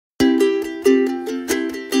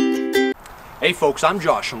Hey folks, I'm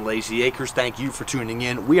Josh from Layzee Acres. Thank you for tuning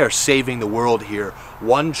in. We are saving the world here,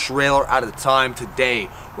 one trailer at a time.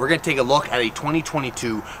 Today, we're going to take a look at a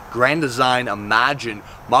 2022 Grand Design Imagine,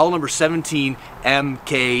 model number 17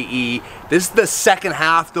 MKE. This is the second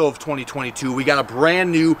half though of 2022. We got a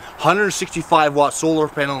brand new 165 watt solar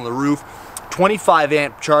panel on the roof, 25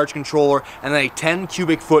 amp charge controller, and then a 10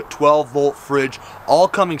 cubic foot 12 volt fridge, all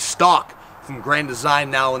coming stock from Grand Design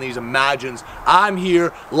now in these Imagines. I'm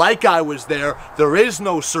here like I was there. There is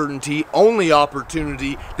no certainty, only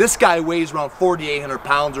opportunity. This guy weighs around 4,800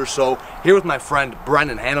 pounds or so. Here with my friend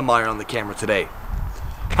Brendan Hannemeyer on the camera today.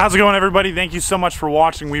 How's it going, everybody? Thank you so much for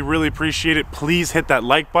watching. We really appreciate it. Please hit that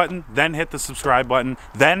like button, then hit the subscribe button,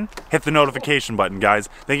 then hit the notification button, guys.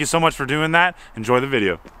 Thank you so much for doing that. Enjoy the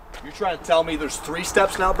video. You're trying to tell me there's 3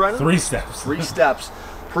 steps now, Brendan? 3 steps. 3 steps.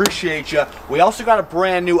 Appreciate you. We also got a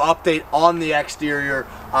brand new update on the exterior.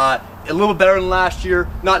 A little better than last year,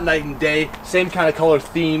 not night and day. Same kind of color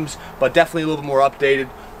themes, but definitely a little bit more updated.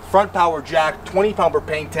 Front power jack, 20-pound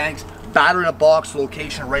propane tanks, battery in a box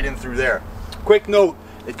location right in through there. Quick note,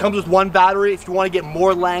 it comes with 1 battery. If you want to get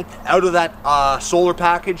more length out of that solar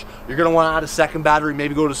package, you're going to want to add a second battery,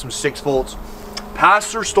 maybe go to some 6 volts.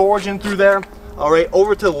 Pass-through storage in through there. All right,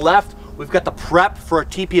 over to the left, we've got the prep for a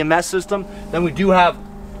TPMS system. Then we do have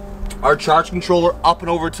our charge controller up and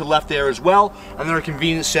over to the left there as well, and then our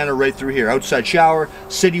convenience center right through here. Outside shower,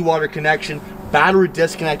 city water connection, battery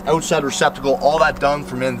disconnect, outside receptacle, all that done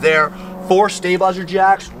from in there. 4 stabilizer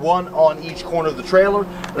jacks, 1 on each corner of the trailer,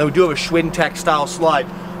 and then we do have a Schwinn Tech style slide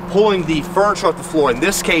pulling the furniture off the floor. In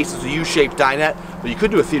this case, it's a U-shaped dinette, but you could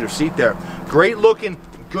do a theater seat there. Great looking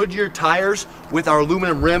Goodyear tires with our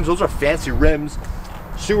aluminum rims. Those are fancy rims.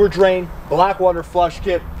 Sewer drain, black water flush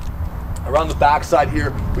kit. Around the back side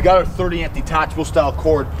here, we got our 30 amp detachable style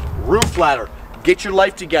cord. Roof ladder. Get your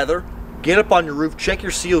life together. Get up on your roof. Check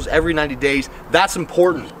your seals every 90 days. That's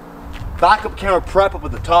important. Backup camera prep up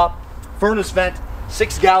at the top. Furnace vent.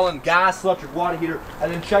 6-gallon gas, electric water heater.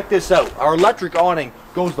 And then check this out. Our electric awning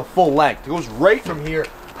goes the full length. It goes right from here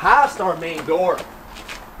past our main door.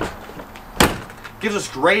 Gives us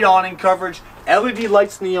great awning coverage. LED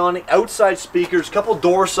lights in the awning, outside speakers, couple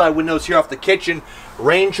door side windows here off the kitchen,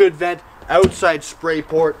 range hood vent, outside spray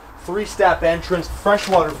port, 3-step entrance,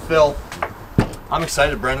 freshwater fill. I'm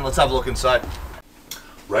excited, Brendan. Let's have a look inside.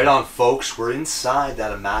 Right on, folks. We're inside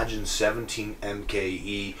that Imagine 17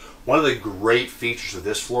 MKE. One of the great features of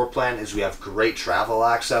this floor plan is we have great travel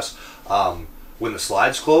access when the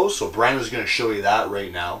slides close. So Brendan's going to show you that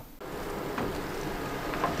right now.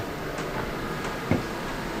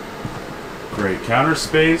 Great counter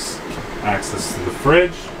space, access to the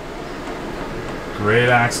fridge, great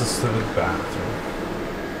access to the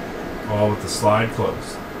bathroom, all with the slide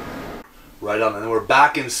closed. Right on, and then we're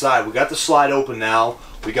back inside. We got the slide open now.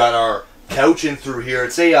 We got our couch in through here.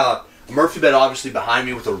 It's a Murphy bed obviously behind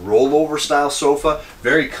me with a rollover style sofa.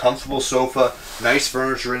 Very comfortable sofa, nice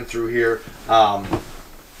furniture in through here. We're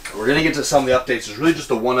going to get to some of the updates. There's really just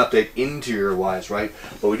the one update interior wise, right?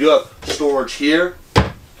 But we do have storage here.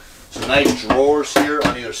 Some nice drawers here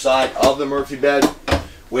on either side of the Murphy bed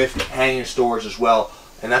with hanging storage as well.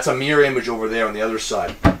 And that's a mirror image over there on the other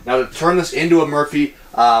side. Now to turn this into a Murphy,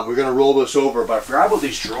 we're going to roll this over. But I forgot about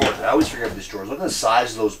these drawers. I always forget about these drawers. Look at the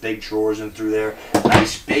size of those big drawers in through there.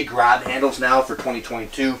 Nice big grab handles now for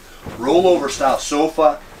 2022. Rollover style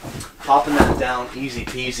sofa. Popping that down, easy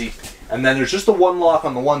peasy. And then there's just the one lock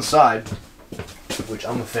on the one side, which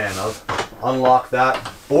I'm a fan of. Unlock that.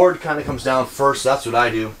 Board kind of comes down first. That's what I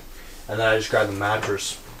do. And then I just grab the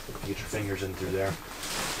mattress. Get your fingers in through there and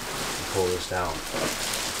pull this down.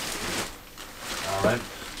 Alright,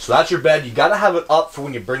 so that's your bed. You got to have it up for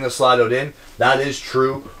when you bring the slide out in. That is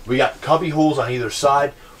true. We got cubby holes on either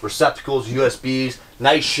side, receptacles, USBs,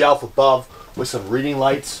 nice shelf above with some reading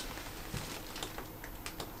lights.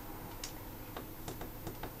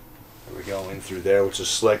 There we go, in through there, which is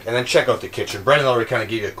slick. And then check out the kitchen. Brendan already kind of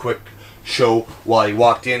gave you a quick show while he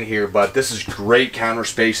walked in here, but this is great counter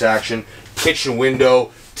space action. Kitchen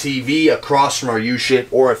window, TV across from our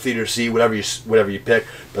U-shape or a theater seat, whatever you pick.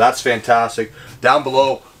 But that's fantastic. Down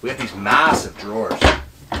below, we got these massive drawers.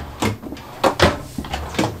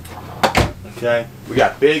 Okay, we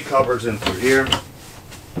got big cupboards in through here.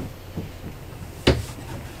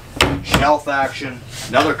 Shelf action,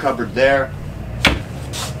 another cupboard there.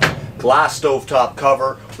 Glass stovetop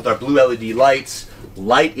cover with our blue LED lights.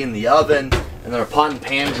 Light in the oven, and then our pot and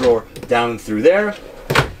pan drawer down through there.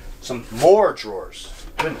 Some more drawers.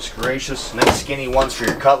 Goodness gracious, nice skinny ones for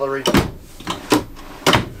your cutlery.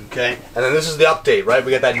 Okay, and then this is the update, right?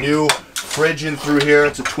 We got that new fridge in through here.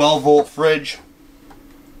 It's a 12 volt fridge.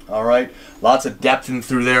 All right, lots of depth in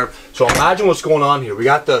through there. So imagine what's going on here. We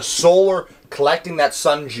got the solar collecting that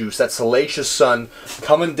sun juice, that salacious sun,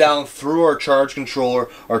 coming down through our charge controller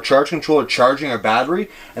charging our battery,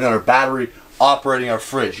 and then our battery operating our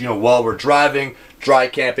fridge. You know, while we're driving, dry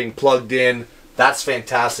camping, plugged in. That's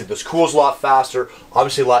fantastic. This cools a lot faster,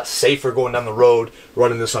 obviously a lot safer going down the road,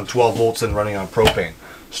 running this on 12 volts than running on propane.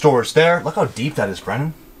 Storage there. Look how deep that is,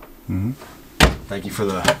 Brennan. Thank you for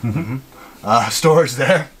the storage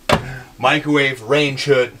there. Microwave, range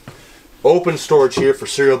hood, open storage here for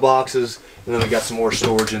cereal boxes, and then we got some more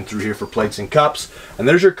storage in through here for plates and cups. And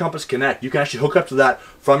there's your Compass Connect. You can actually hook up to that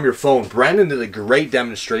from your phone. Brandon did a great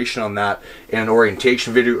demonstration on that in an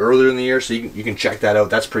orientation video earlier in the year, so you can check that out.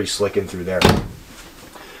 That's pretty slick in through there.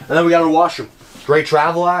 And then we got our washroom. Great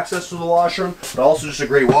travel access to the washroom, but also just a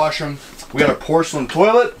great washroom. We got our porcelain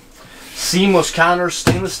toilet, seamless counters,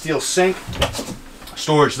 stainless steel sink,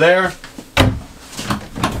 storage there,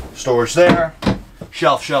 storage there,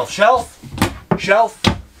 shelf, shelf, shelf, shelf,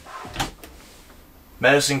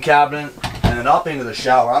 medicine cabinet, and then up into the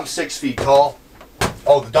shower. I'm 6 feet tall.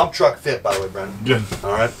 Oh, the dump truck fit, by the way, Brendan. Good.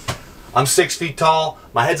 All right. I'm 6 feet tall.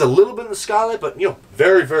 My head's a little bit in the skylight, but, you know,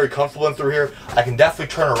 very, very comfortable in through here. I can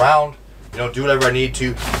definitely turn around, you know, do whatever I need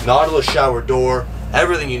to. Nautilus shower door,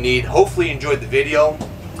 everything you need. Hopefully you enjoyed the video.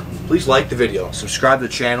 Please like the video, subscribe to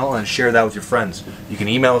the channel, and share that with your friends. You can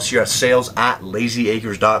email us here at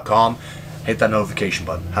sales@layzeeacres.com. Hit that notification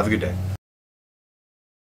button. Have a good day.